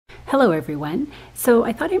Hello everyone. So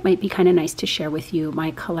I thought it might be kind of nice to share with you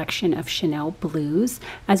my collection of Chanel blues.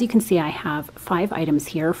 As you can see, I have 5 items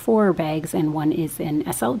here, 4 bags and 1 is in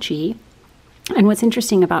SLG. And what's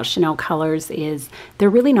interesting about Chanel colors is they're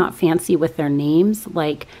really not fancy with their names.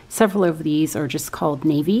 Like several of these are just called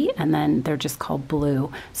navy and then they're just called blue.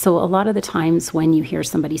 So a lot of the times when you hear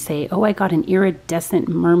somebody say, oh, I got an iridescent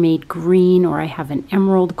mermaid green, or I have an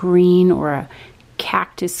emerald green, or a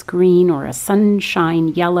cactus green, or a sunshine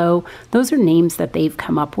yellow, those are names that they've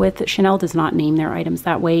come up with. Chanel does not name their items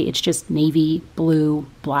that way. It's just navy, blue,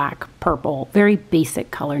 black, purple, very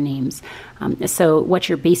basic color names. So what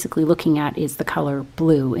you're basically looking at is the color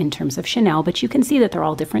blue in terms of Chanel, but you can see that they're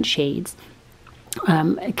all different shades.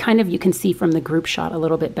 You can see from the group shot a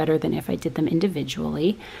little bit better than if I did them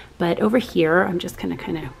individually. But over here, I'm just going to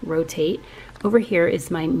kind of rotate. Over here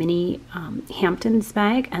is my mini Hamptons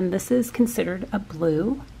bag, and this is considered a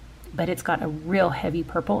blue, but it's got a real heavy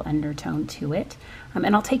purple undertone to it.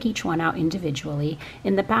 And I'll take each one out individually.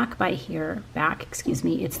 In the back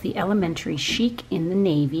it's the Elementary Chic in the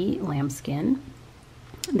navy lambskin.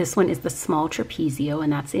 This one is the small trapezio,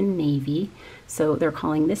 and that's in navy. So they're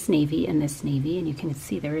calling this navy and this navy, and you can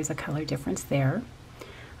see there is a color difference there.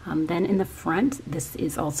 Then in the front, this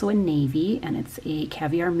is also a navy, and it's a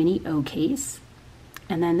Caviar Mini O case.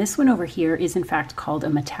 And then this one over here is in fact called a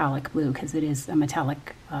metallic blue because it is a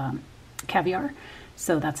metallic caviar.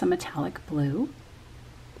 So that's a metallic blue.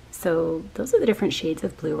 So those are the different shades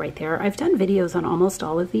of blue right there. I've done videos on almost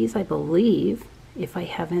all of these, I believe. If I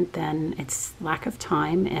haven't, then it's lack of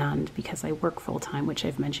time, and because I work full-time, which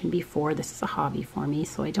I've mentioned before, this is a hobby for me,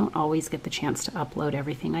 so I don't always get the chance to upload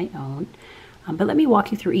everything I own. But let me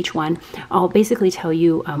walk you through each one. I'll basically tell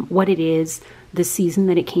you what it is, the season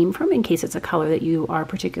that it came from, in case it's a color that you are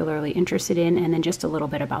particularly interested in, and then just a little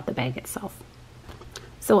bit about the bag itself.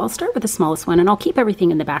 So I'll start with the smallest one, and I'll keep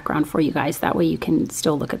everything in the background for you guys. That way you can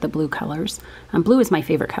still look at the blue colors. Blue is my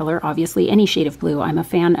favorite color, obviously. Any shade of blue. I'm a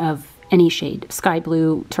fan of any shade. Sky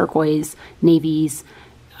blue, turquoise, navies,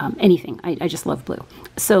 anything. I just love blue.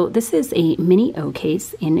 So this is a mini O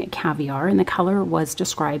case in caviar, and the color was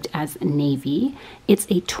described as navy. It's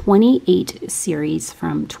a 28 series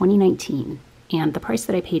from 2019, and the price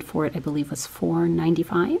that I paid for it, I believe, was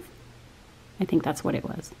 $4.95. I think that's what it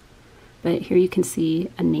was. But here you can see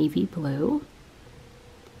a navy blue.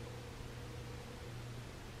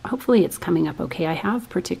 Hopefully it's coming up okay. I have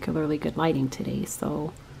particularly good lighting today,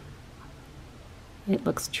 so it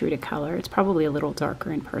looks true to color. It's probably a little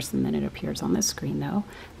darker in person than it appears on the screen though.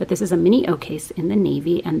 But this is a mini O case in the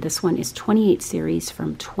navy, and this one is 28 series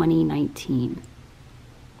from 2019.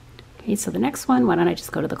 Okay, so the next one, why don't I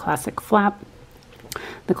just go to the classic flap.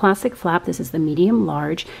 The classic flap, this is the medium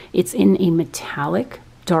large. It's in a metallic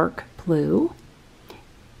dark blue.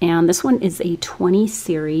 And this one is a 20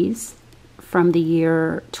 series from the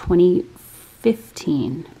year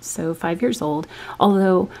 2015, so 5 years old.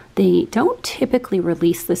 Although they don't typically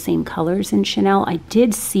release the same colors in Chanel, I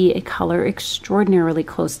did see a color extraordinarily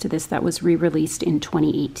close to this that was re-released in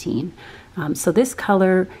 2018. So this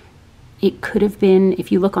color, it could have been,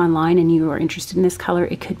 if you look online and you are interested in this color,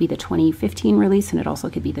 it could be the 2015 release, and it also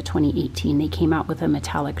could be the 2018. They came out with a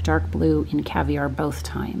metallic dark blue in caviar both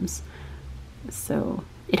times. So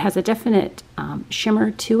it has a definite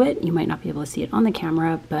shimmer to it. You might not be able to see it on the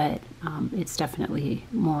camera, but it's definitely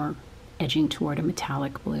more edging toward a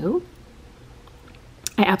metallic blue.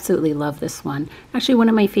 I absolutely love this one. Actually, one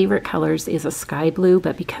of my favorite colors is a sky blue,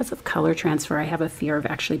 but because of color transfer, I have a fear of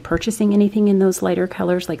actually purchasing anything in those lighter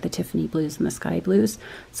colors like the Tiffany blues and the sky blues.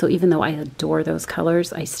 So even though I adore those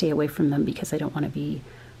colors, I stay away from them because I don't want to be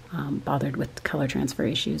bothered with color transfer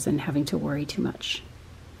issues and having to worry too much.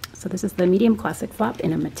 So this is the medium classic flap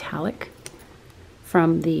in a metallic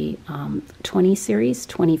from the 20 series,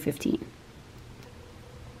 2015.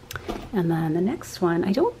 And then the next one,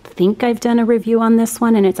 I don't think I've done a review on this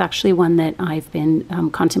one, and it's actually one that I've been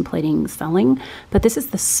contemplating selling, but this is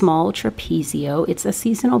the small trapezio. It's a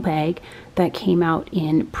seasonal bag that came out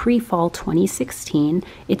in pre-fall 2016.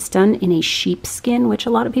 It's done in a sheepskin, which a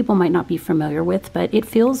lot of people might not be familiar with, but it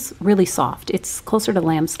feels really soft. It's closer to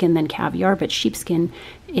lambskin than caviar, but sheepskin,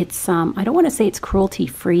 it's, I don't want to say it's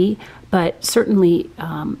cruelty-free, but certainly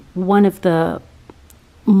one of the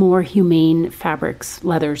more humane fabrics,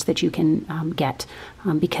 leathers that you can get,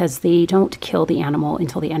 because they don't kill the animal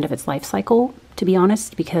until the end of its life cycle, to be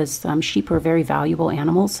honest, because sheep are very valuable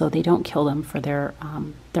animals, so they don't kill them for their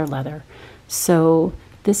leather. So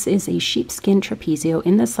this is a sheepskin trapezio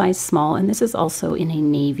in the size small, and this is also in a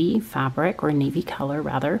navy fabric, or navy color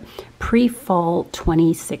rather, pre-fall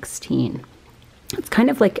 2016. It's kind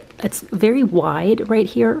of like, it's very wide right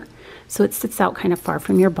here. So it sits out kind of far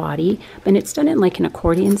from your body, and it's done in like an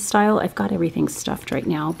accordion style. I've got everything stuffed right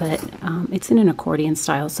now, but it's in an accordion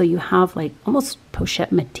style. So you have like almost pochette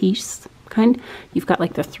métisse kind. You've got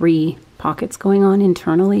like the 3 pockets going on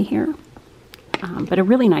internally here. But a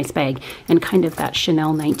really nice bag, and kind of that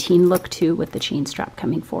Chanel 19 look too, with the chain strap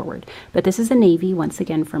coming forward. But this is a navy, once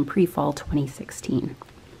again, from pre-fall 2016.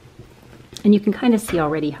 And you can kind of see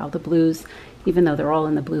already how the blues, even though they're all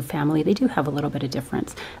in the blue family, they do have a little bit of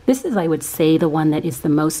difference. This is, I would say, the one that is the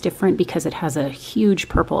most different because it has a huge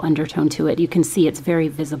purple undertone to it. You can see it's very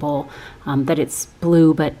visible that it's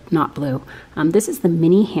blue, but not blue. This is the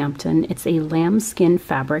Mini Hampton. It's a lambskin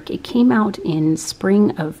fabric. It came out in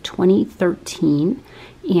spring of 2013,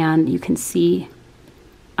 and you can see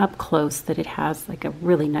up close that it has like a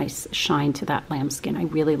really nice shine to that lambskin. I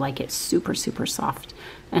really like it. Super, super soft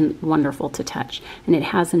and wonderful to touch. And it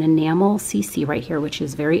has an enamel CC right here, which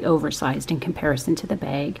is very oversized in comparison to the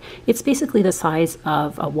bag. It's basically the size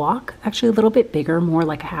of a walk, actually a little bit bigger, more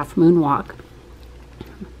like a half moon walk.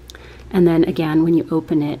 And then again, when you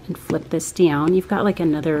open it and flip this down, you've got like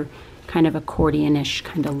another kind of accordion-ish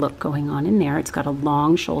kind of look going on in there. It's got a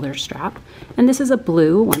long shoulder strap. And this is a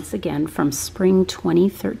blue, once again, from spring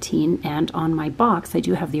 2013. And on my box, I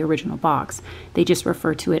do have the original box. They just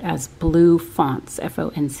refer to it as Blue Fonce,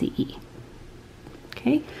 F-O-N-C-E.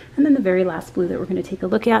 Okay, and then the very last blue that we're going to take a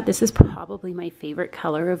look at, this is probably my favorite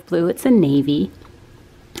color of blue. It's a navy.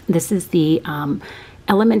 This is the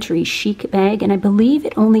Elementary Chic bag, and I believe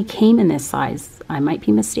it only came in this size. I might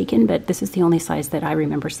be mistaken, but this is the only size that I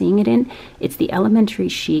remember seeing it in. It's the Elementary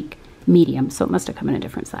Chic medium, so it must have come in a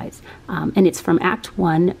different size. And it's from Act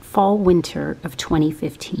 1, Fall Winter of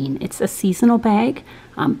 2015. It's a seasonal bag.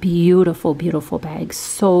 Beautiful, beautiful bag.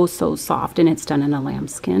 So, so soft, and it's done in a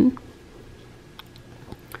lambskin.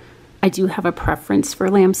 I do have a preference for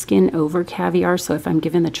lambskin over caviar, so if I'm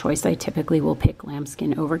given the choice, I typically will pick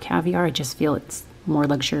lambskin over caviar. I just feel it's more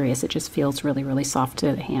luxurious. It just feels really, really soft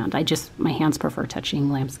to the hand. My hands prefer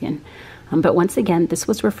touching lambskin. But once again, this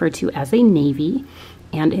was referred to as a navy,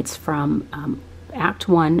 and it's from Act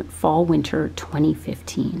 1, Fall Winter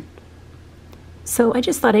 2015. So I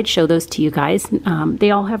just thought I'd show those to you guys.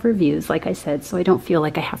 They all have reviews, like I said, so I don't feel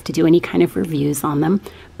like I have to do any kind of reviews on them.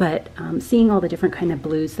 But seeing all the different kind of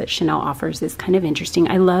blues that Chanel offers is kind of interesting.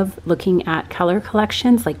 I love looking at color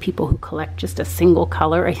collections, like people who collect just a single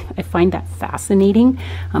color. I find that fascinating.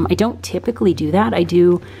 I don't typically do that. I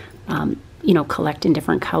do you know, collect in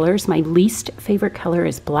different colors. My least favorite color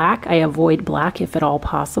is black. I avoid black if at all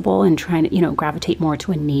possible, and trying to, you know, gravitate more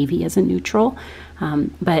to a navy as a neutral.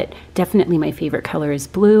 But definitely my favorite color is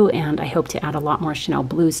blue, and I hope to add a lot more Chanel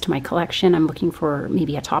blues to my collection. I'm looking for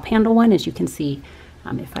maybe a top handle one. As you can see,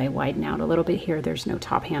 if I widen out a little bit here, there's no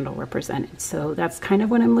top handle represented. So that's kind of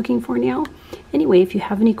what I'm looking for now. Anyway, if you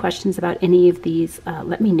have any questions about any of these,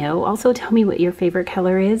 let me know. Also, tell me what your favorite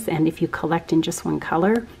color is, and if you collect in just one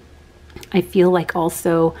color. I feel like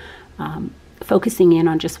also focusing in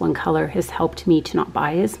on just one color has helped me to not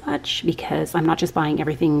buy as much, because I'm not just buying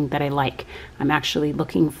everything that I like. I'm actually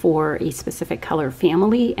looking for a specific color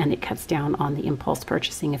family, and it cuts down on the impulse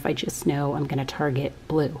purchasing if I just know I'm going to target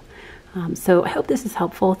blue. So I hope this is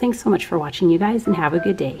helpful. Thanks so much for watching, you guys, and have a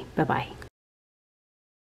good day. Bye-bye.